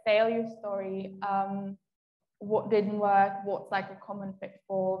about a failure story. What didn't work? What's like a common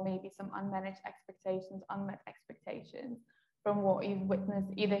pitfall? Maybe some unmanaged expectations, unmet expectations from what you've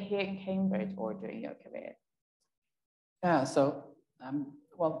witnessed either here in Cambridge or during your career. Yeah. So,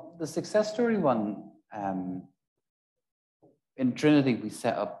 well, the success story one in Trinity, we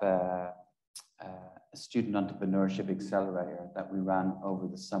set up a student entrepreneurship accelerator that we ran over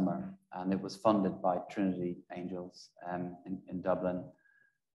the summer, and it was funded by Trinity Angels in Dublin.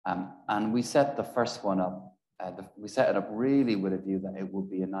 And we set the first one up. We set it up really with a view that it would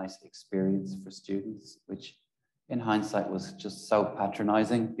be a nice experience for students, which in hindsight was just so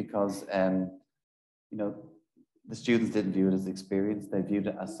patronizing because, you know, the students didn't view it as experience. They viewed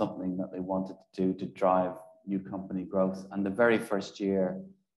it as something that they wanted to do to drive new company growth. And the very first year,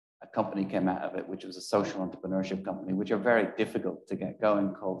 a company came out of it, which was a social entrepreneurship company, which are very difficult to get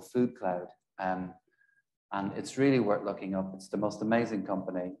going, called Food Cloud. And it's really worth looking up. It's the most amazing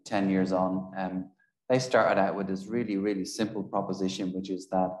company, 10 years on. They started out with this really, really simple proposition, which is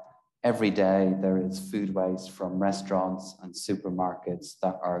that every day there is food waste from restaurants and supermarkets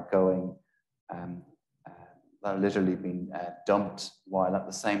that are going, that are literally being dumped, while at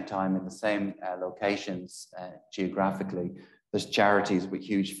the same time in the same locations geographically, there's charities with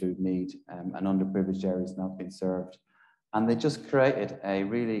huge food need and underprivileged areas not being served. And they just created a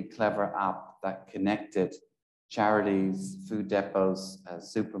really clever app that connected charities, food depots,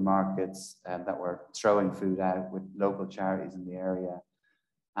 supermarkets that were throwing food out with local charities in the area.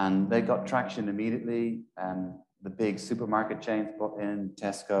 And they got traction immediately. The big supermarket chains brought in,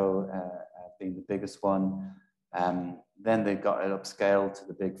 Tesco being the biggest one. Then they got it upscaled to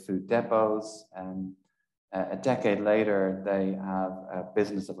the big food depots. A decade later, they have a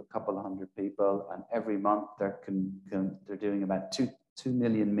business of a couple of hundred people, and every month they're doing about 2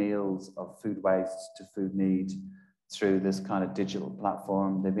 million meals of food waste to food need through this kind of digital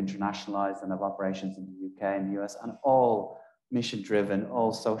platform. They've internationalized and have operations in the UK and the US, and all mission-driven,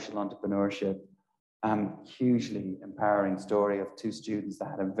 all social entrepreneurship. Hugely empowering story of 2 students that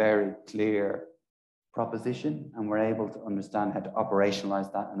had a very clear proposition and were able to understand how to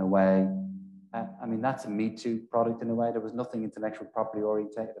operationalize that in a way. I mean, that's a Me Too product in a way. There was nothing intellectual property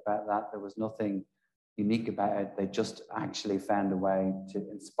orientated about that. There was nothing unique about it. They just actually found a way to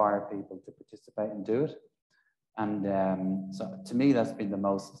inspire people to participate and do it. And so to me, that's been the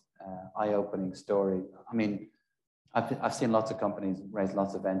most eye-opening story. I mean, I've seen lots of companies raise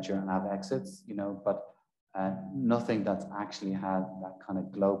lots of venture and have exits, you know, but nothing that's actually had that kind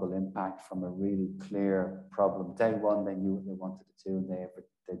of global impact from a really clear problem. Day one, they knew what they wanted to do, and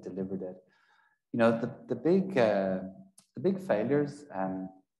they delivered it. You know, the big failures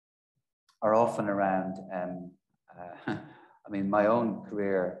are often around. I mean, my own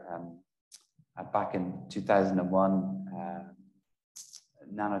career back in 2001.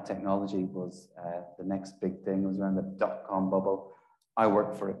 Nanotechnology was the next big thing. It was around the dot-com bubble. I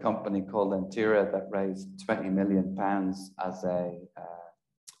worked for a company called Entira that raised £20 million as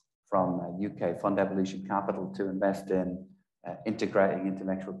from UK Fund Evolution Capital to invest in integrating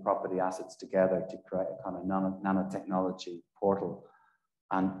intellectual property assets together to create a kind of nanotechnology portal.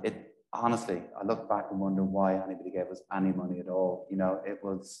 And it honestly, I look back and wonder why anybody gave us any money at all. You know, it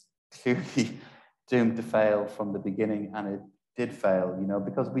was clearly doomed to fail from the beginning, and it did fail, you know,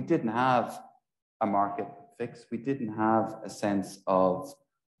 because we didn't have a market fix. We didn't have a sense of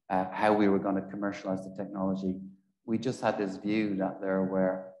how we were going to commercialize the technology. We just had this view that there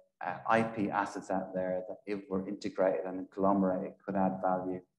were IP assets out there that if were integrated and conglomerated could add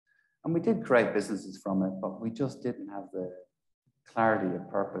value. And we did create businesses from it, but we just didn't have the clarity of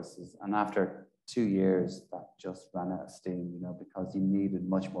purposes. And after 2 years, that just ran out of steam, you know, because you needed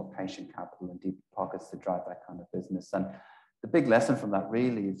much more patient capital and deep pockets to drive that kind of business. And the big lesson from that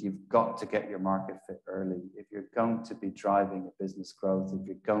really is you've got to get your market fit early. If you're going to be driving a business growth, if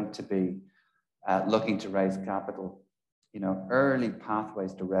you're going to be looking to raise capital, you know, early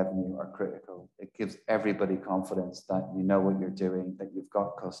pathways to revenue are critical. It gives everybody confidence that you know what you're doing, that you've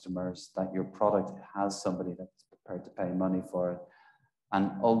got customers, that your product has somebody that's prepared to pay money for it.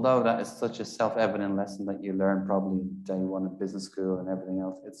 And although that is such a self-evident lesson that you learn probably day one in business school and everything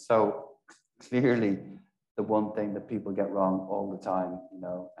else, it's so clearly the one thing that people get wrong all the time, you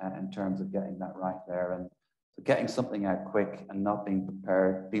know, in terms of getting that right there. And so getting something out quick and not being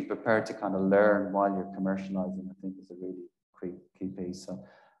prepared to kind of learn while you're commercializing, I think is a really key piece. So,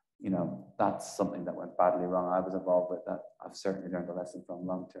 you know, that's something that went badly wrong. I was involved with that. I've certainly learned a lesson from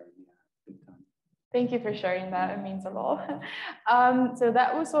long term, yeah, big time. Thank you for sharing that. It means a lot. So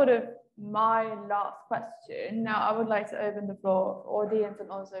that was sort of my last question. Now I would like to open the floor for audience and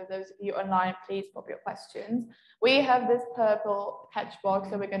also those of you online, please pop your questions. We have this purple catch box,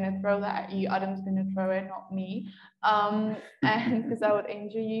 so we're going to throw that at you. Adam's going to throw it, not me, and because I would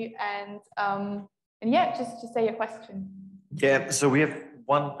injure you. And yeah, just say your question. Yeah, so we have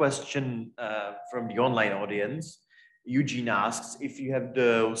one question from the online audience. Eugene asks, if you have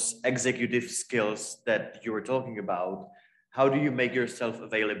those executive skills that you were talking about, how do you make yourself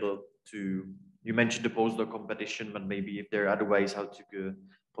available to, you mentioned the postdoc competition, but maybe if there are other ways how to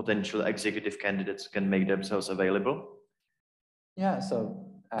potential executive candidates can make themselves available? Yeah, so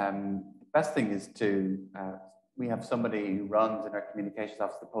best thing is to, we have somebody who runs in our communications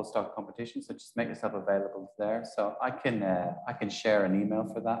office the postdoc competition, so just make yourself available there. So I can share an email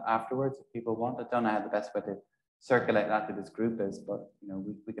for that afterwards if people want. I don't know how the best way to circulate that to this group is, but you know,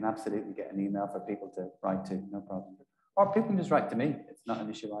 we can absolutely get an email for people to write to, no problem. Or people can just write to me. It's not an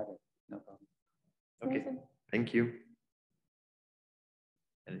issue either, no problem. Okay, thank you.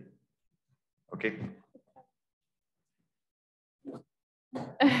 Okay.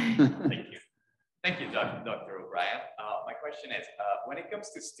 Thank you. Thank you, Dr. O'Brien. My question is, when it comes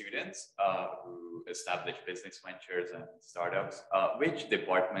to students who establish business ventures and startups, which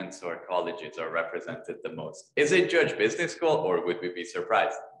departments or colleges are represented the most? Is it Judge Business School, or would we be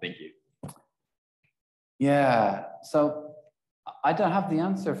surprised? Thank you. Yeah, so I don't have the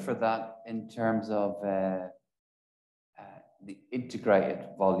answer for that in terms of the integrated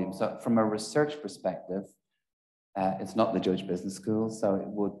volume. So from a research perspective, it's not the Judge Business School, so it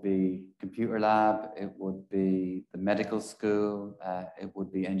would be computer lab, it would be the medical school, it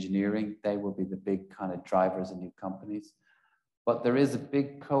would be engineering. They would be the big kind of drivers of new companies. But there is a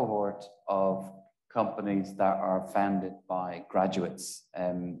big cohort of companies that are founded by graduates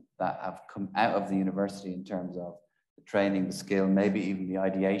that have come out of the university in terms of the training, the skill, maybe even the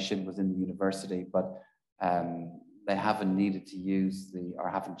ideation was in the university, but they haven't needed to use or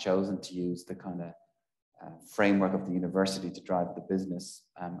haven't chosen to use the kind of framework of the university to drive the business.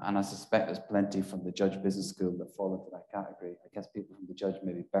 And I suspect there's plenty from the Judge Business School that fall into that category. I guess people from the Judge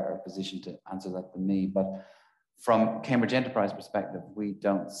may be better positioned to answer that than me, but from Cambridge Enterprise perspective, we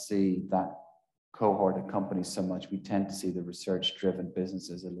don't see that cohort of companies so much. We tend to see the research-driven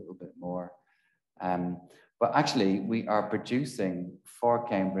businesses a little bit more. But actually, we are producing for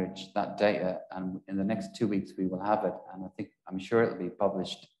Cambridge that data, and in the next 2 weeks, we will have it. And I'm sure it'll be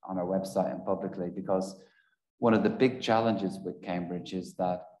published on our website and publicly, because one of the big challenges with Cambridge is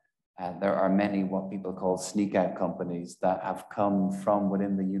that there are many what people call sneak out companies that have come from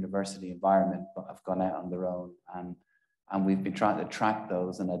within the university environment, but have gone out on their own. And we've been trying to track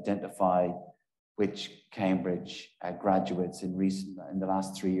those and identify which Cambridge graduates in the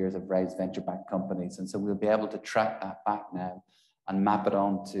last 3 years have raised venture-backed companies. And so we'll be able to track that back now and map it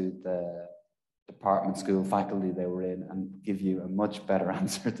onto the department, school, faculty they were in, and give you a much better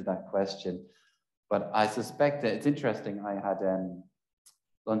answer to that question. But I suspect that it's interesting. I had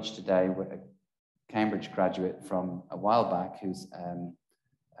lunch today with a Cambridge graduate from a while back who's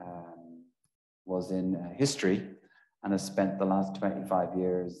was in history, and has spent the last 25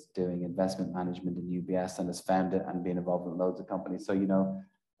 years doing investment management in UBS, and has founded and been involved in loads of companies. So, you know,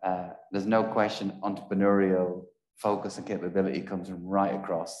 there's no question entrepreneurial focus and capability comes from right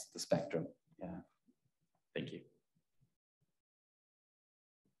across the spectrum. Yeah. Thank you.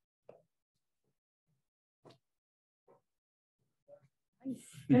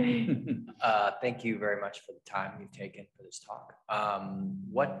 Thank you very much for the time you've taken for this talk.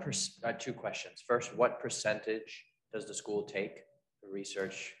 Two questions. First, what percentage does the school take for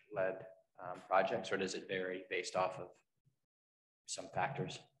research-led projects, or does it vary based off of some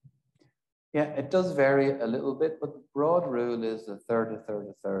factors? Yeah, it does vary a little bit, but the broad rule is a third, a third,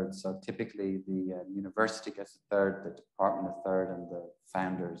 a third. So typically the university gets a third, the department a third, and the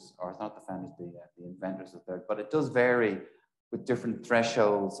founders, or not the founders, the inventors a third. But it does vary with different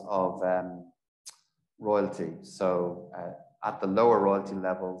thresholds of royalty. So at the lower royalty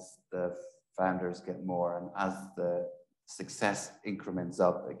levels, the founders get more, and as the success increments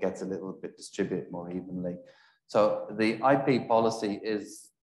up, it gets a little bit distributed more evenly. So the IP policy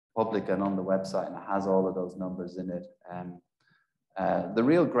is public and on the website, and it has all of those numbers in it. The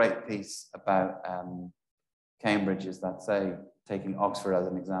real great piece about Cambridge is that, say, taking Oxford as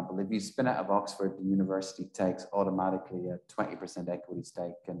an example, if you spin out of Oxford, the university takes automatically a 20% equity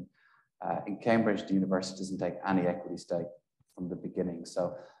stake. And in Cambridge, the university doesn't take any equity stake from the beginning.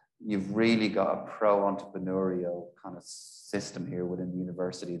 So you've really got a pro-entrepreneurial kind of system here within the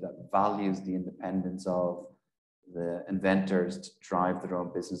university that values the independence of the inventors to drive their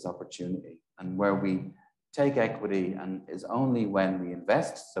own business opportunity. And where we take equity and is only when we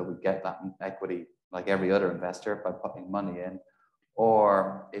invest, so we get that equity like every other investor by putting money in,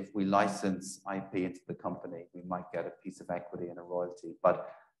 or if we license IP into the company, we might get a piece of equity and a royalty. But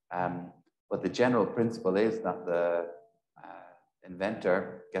the general principle is that the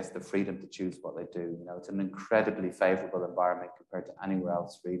inventor gets the freedom to choose what they do. You know, it's an incredibly favorable environment compared to anywhere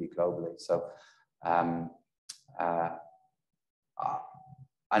else really globally. So I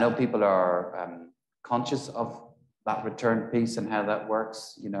know people are conscious of that return piece and how that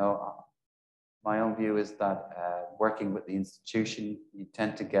works. You know, my own view is that working with the institution, you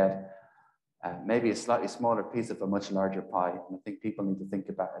tend to get maybe a slightly smaller piece of a much larger pie. And I think people need to think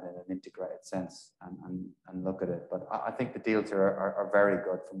about it in an integrated sense and look at it. But I think the deals are very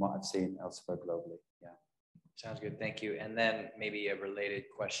good from what I've seen elsewhere globally. Yeah. Sounds good. Thank you. And then maybe a related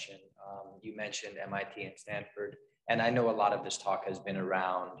question. You mentioned MIT and Stanford, and I know a lot of this talk has been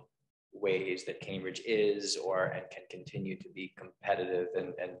around ways that Cambridge is and can continue to be competitive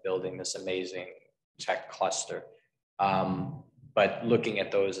and building this amazing tech cluster. But looking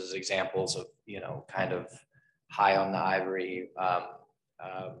at those as examples of, you know, kind of high on the ivory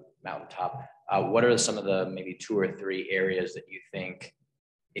mountaintop, what are some of the maybe 2 or 3 areas that you think,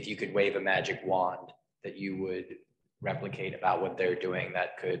 if you could wave a magic wand, that you would replicate about what they're doing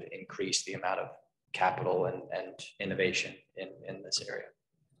that could increase the amount of capital and innovation in this area?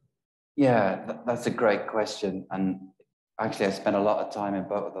 Yeah, that's a great question. And actually, I spent a lot of time in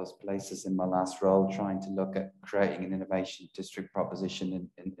both of those places in my last role, trying to look at creating an innovation district proposition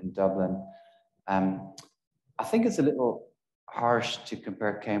in Dublin. I think it's a little harsh to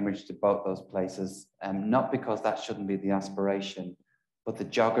compare Cambridge to both those places, not because that shouldn't be the aspiration, but the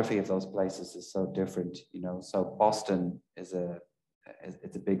geography of those places is so different. You know, so Boston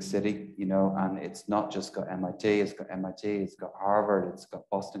it's a big city, you know, and it's not just got MIT, it's got Harvard, it's got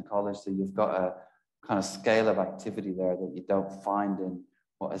Boston College. So you've got a kind of scale of activity there that you don't find in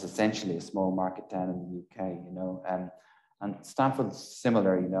what is essentially a small market town in the UK, you know. And Stanford's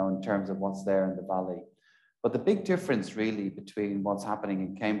similar, you know, in terms of what's there in the valley. But the big difference really between what's happening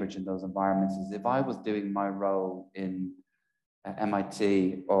in Cambridge and those environments is if I was doing my role in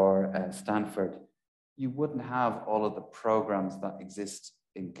MIT or Stanford, you wouldn't have all of the programs that exist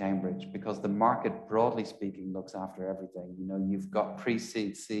in Cambridge because the market, broadly speaking, looks after everything. You know, you've got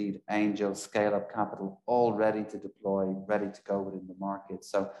pre-seed, seed, angel, scale-up capital, all ready to deploy, ready to go within the market.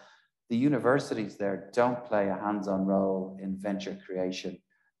 So the universities there don't play a hands-on role in venture creation.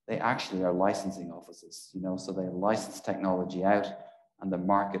 They actually are licensing offices, you know, so they license technology out and the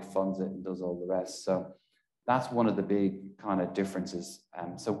market funds it and does all the rest. So that's one of the big kind of differences.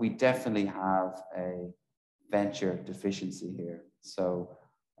 So we definitely have a venture deficiency here. So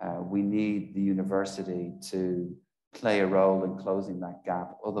we need the university to play a role in closing that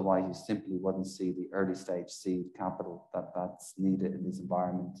gap. Otherwise, you simply wouldn't see the early stage seed capital that's needed in this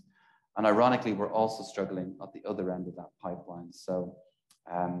environment. And ironically, we're also struggling at the other end of that pipeline. So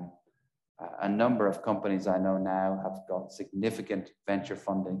a number of companies I know now have got significant venture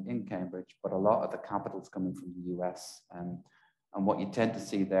funding in Cambridge, but a lot of the capital is coming from the US. And what you tend to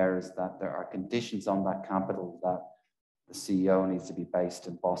see there is that there are conditions on that capital that the CEO needs to be based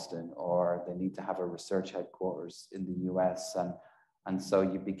in Boston, or they need to have a research headquarters in the US. And so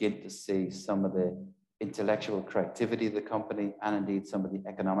you begin to see some of the intellectual creativity of the company and indeed some of the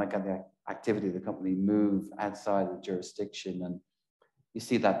economic and the activity of the company move outside the jurisdiction. And you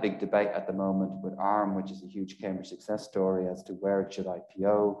see that big debate at the moment with ARM, which is a huge Cambridge success story as to where it should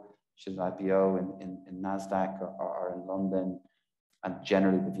IPO. Should it IPO in NASDAQ or in London? And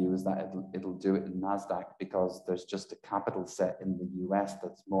generally the view is that it'll do it in NASDAQ because there's just a capital set in the US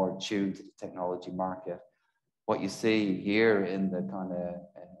that's more tuned to the technology market. What you see here in the kind of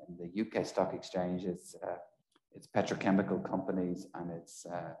in the UK stock exchange is it's petrochemical companies and it's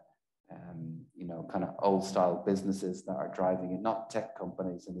you know, kind of old style businesses that are driving it, not tech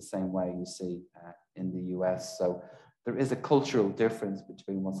companies in the same way you see in the US. So there is a cultural difference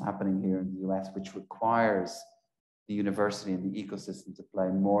between what's happening here in the US, which requires the university and the ecosystem to play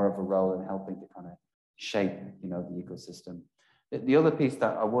more of a role in helping to kind of shape, you know, the ecosystem. The other piece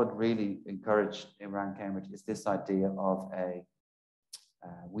that I would really encourage around Cambridge is this idea of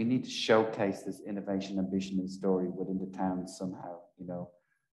we need to showcase this innovation, ambition, and story within the town somehow. You know,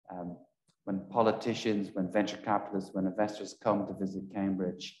 when politicians, when venture capitalists, when investors come to visit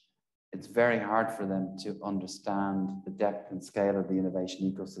Cambridge, it's very hard for them to understand the depth and scale of the innovation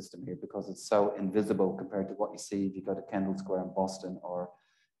ecosystem here because it's so invisible compared to what you see if you go to Kendall Square in Boston or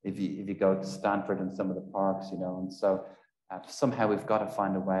if you go to Stanford and some of the parks, you know. And so somehow we've got to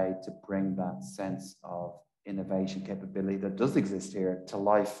find a way to bring that sense of innovation capability that does exist here to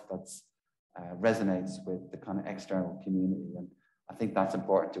life that's resonates with the kind of external community. And I think that's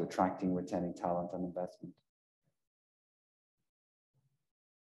important to attracting, retaining talent and investment.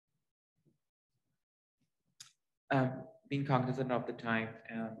 Being cognizant of the time,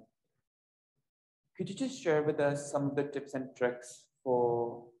 could you just share with us some of the tips and tricks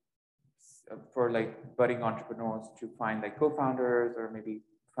for like budding entrepreneurs to find like co-founders or maybe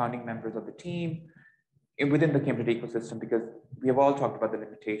founding members of the team within the Cambridge ecosystem? Because we have all talked about the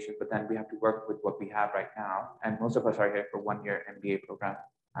limitations, but then we have to work with what we have right now. And most of us are here for 1 year MBA program.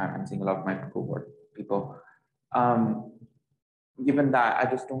 I'm seeing a lot of my cohort people. Given that, I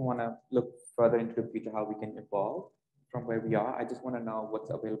just don't want to look further into the future, how we can evolve from where we are. I just want to know what's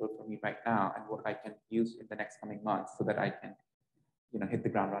available for me right now and what I can use in the next coming months so that I can, you know, hit the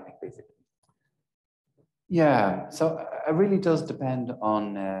ground running basically. Yeah, so it really does depend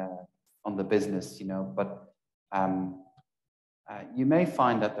on the business, you know, but you may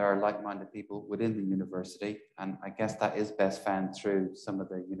find that there are like-minded people within the university, and I guess that is best found through some of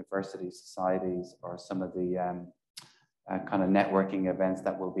the university societies or some of the kind of networking events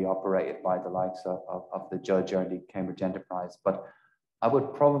that will be operated by the likes of the Judge or the Cambridge Enterprise. But I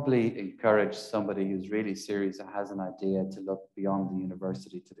would probably encourage somebody who's really serious and has an idea to look beyond the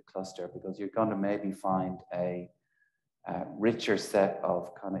university to the cluster, because you're going to maybe find a richer set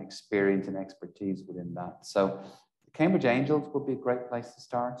of kind of experience and expertise within that. So the Cambridge Angels would be a great place to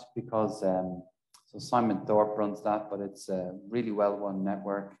start because so Simon Thorpe runs that, but it's a really well-run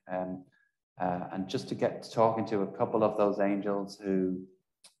network. And just to get to talking to a couple of those angels who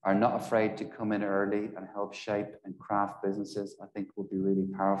are not afraid to come in early and help shape and craft businesses, I think will be really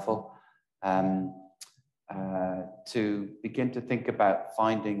powerful. To begin to think about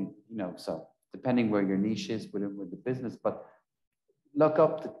finding, you know, so depending where your niche is within the business, but look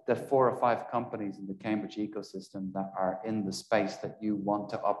up the 4 or 5 companies in the Cambridge ecosystem that are in the space that you want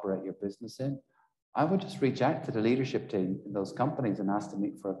to operate your business in. I would just reach out to the leadership team in those companies and ask to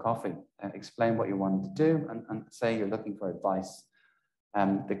meet for a coffee, explain what you want to do and say you're looking for advice.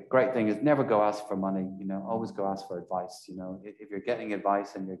 The great thing is never go ask for money, you know, always go ask for advice. You know, if you're getting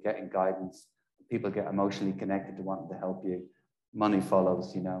advice and you're getting guidance, people get emotionally connected to wanting to help you, money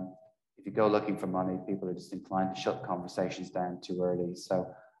follows, you know. if you go looking for money, people are just inclined to shut conversations down too early. So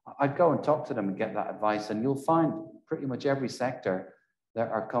I'd go and talk to them and get that advice. And you'll find pretty much every sector, there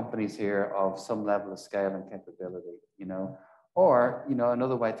are companies here of some level of scale and capability, you know. Or, you know,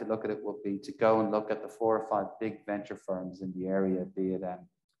 another way to look at it would be to go and look at the 4 or 5 big venture firms in the area, be it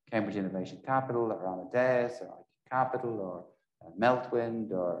Cambridge Innovation Capital or Amadeus or IQ Capital or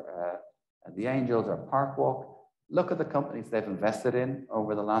Meltwind or the Angels or Parkwalk. Look at the companies they've invested in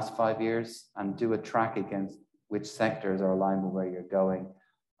over the last 5 years and do a track against which sectors are aligned with where you're going.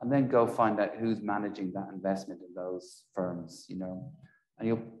 And then go find out who's managing that investment in those firms, you know. And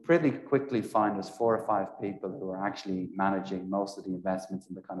you'll pretty quickly find there's 4 or 5 people who are actually managing most of the investments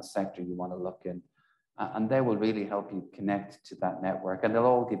in the kind of sector you want to look in. And they will really help you connect to that network, and they'll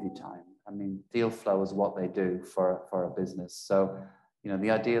all give you time. I mean, deal flow is what they do for a business. So, you know,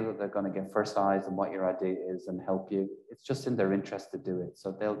 the idea that they're going to get first eyes on what your idea is and help you, it's just in their interest to do it.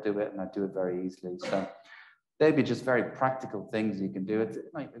 So they'll do it, and they'll do it very easily. So they'd be just very practical things you can do. It's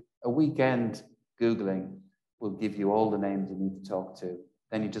like a weekend Googling will give you all the names you need to talk to.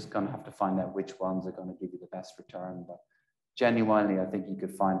 Then you're just going to have to find out which ones are going to give you the best return. But genuinely, I think you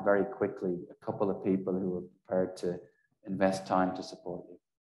could find very quickly a couple of people who are prepared to invest time to support you.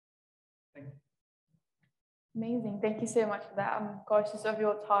 Thank you. Amazing. Thank you so much for that. I'm cautious of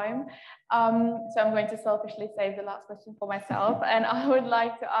your time. So I'm going to selfishly save the last question for myself. And I would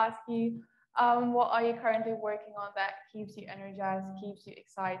like to ask you, what are you currently working on that keeps you energized, keeps you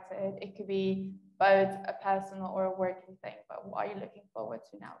excited? It could be both a personal or a working thing, but what are you looking forward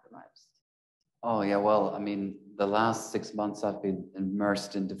to now the most? Oh, yeah, well, I mean, the last 6 months I've been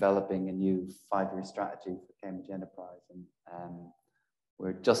immersed in developing a new 5-year strategy for Cambridge Enterprise. And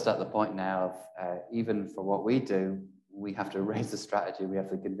we're just at the point now of, even for what we do, we have to raise the strategy. We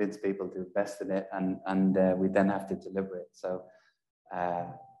have to convince people to invest in it, and we then have to deliver it. So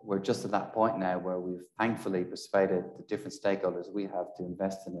we're just at that point now where we've thankfully persuaded the different stakeholders we have to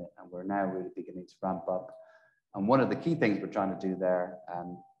invest in it. And we're now really beginning to ramp up. And one of the key things we're trying to do there,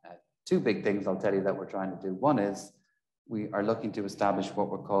 2 big things I'll tell you that we're trying to do. One is we are looking to establish what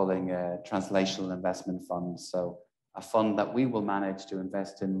we're calling a translational investment fund. So a fund that we will manage to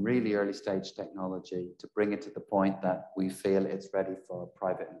invest in really early stage technology to bring it to the point that we feel it's ready for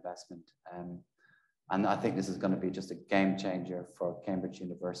private investment. And I think this is going to be just a game changer for Cambridge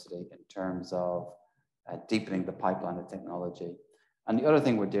University in terms of deepening the pipeline of technology. And the other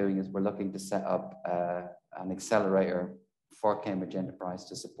thing we're doing is we're looking to set up an accelerator for Cambridge Enterprise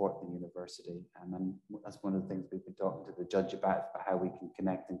to support the university. And that's one of the things we've been talking to the judge about how we can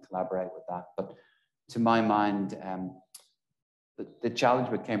connect and collaborate with that. But to my mind, the challenge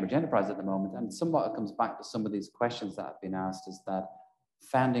with Cambridge Enterprise at the moment, and somewhat it comes back to some of these questions that have been asked, is that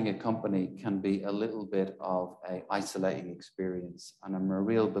founding a company can be a little bit of an isolating experience. And I'm a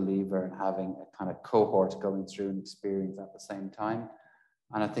real believer in having a kind of cohort going through an experience at the same time.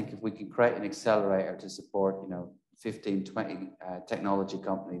 And I think if we can create an accelerator to support, you know, 15, 20 technology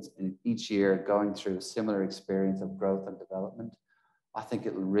companies in each year going through a similar experience of growth and development, I think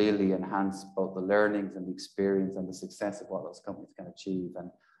it will really enhance both the learnings and the experience and the success of what those companies can achieve.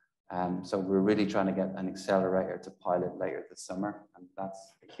 And so we're really trying to get an accelerator to pilot later this summer. And that's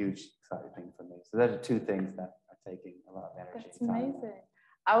a huge, exciting thing for me. So those are 2 things that are taking a lot of energy. That's amazing.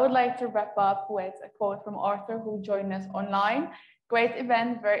 I would like to wrap up with a quote from Arthur, who joined us online. Great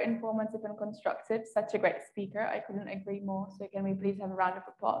event, very informative and constructive. Such a great speaker. I couldn't agree more. So can we please have a round of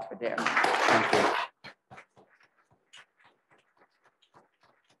applause for Diarmuid? Thank you.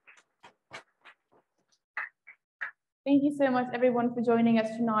 Thank you so much, everyone, for joining us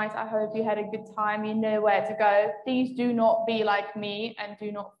tonight. I hope you had a good time. You know where to go. Please do not be like me and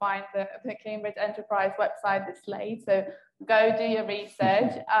do not find the Cambridge Enterprise website this late. So go do your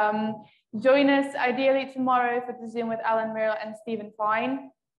research. Join us ideally tomorrow for the Zoom with Alan Merrill and Stephen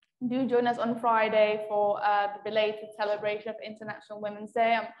Fine. Do join us on Friday for the belated celebration of International Women's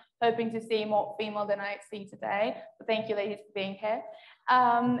Day. I'm hoping to see more female than I see today. But thank you, ladies, for being here.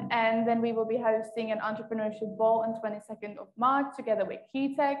 And then we will be hosting an entrepreneurship ball on 22nd of March together with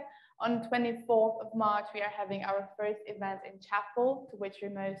QTech. On 24th of March, we are having our first event in Chapel, to which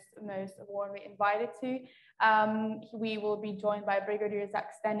you're most warmly invited to. We will be joined by Brigadier Zach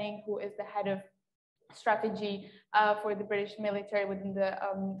Stenning, who is the head of strategy for the British military within the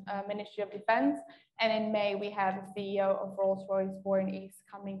Ministry of Defence. And in May, we have the CEO of Rolls-Royce, Warren East,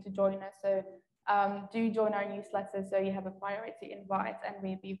 coming to join us. So do join our newsletter so you have a priority invite, and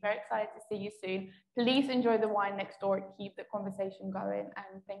we'd be very excited to see you soon. Please enjoy the wine next door, keep the conversation going,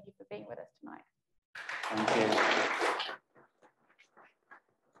 and thank you for being with us tonight. Thank you.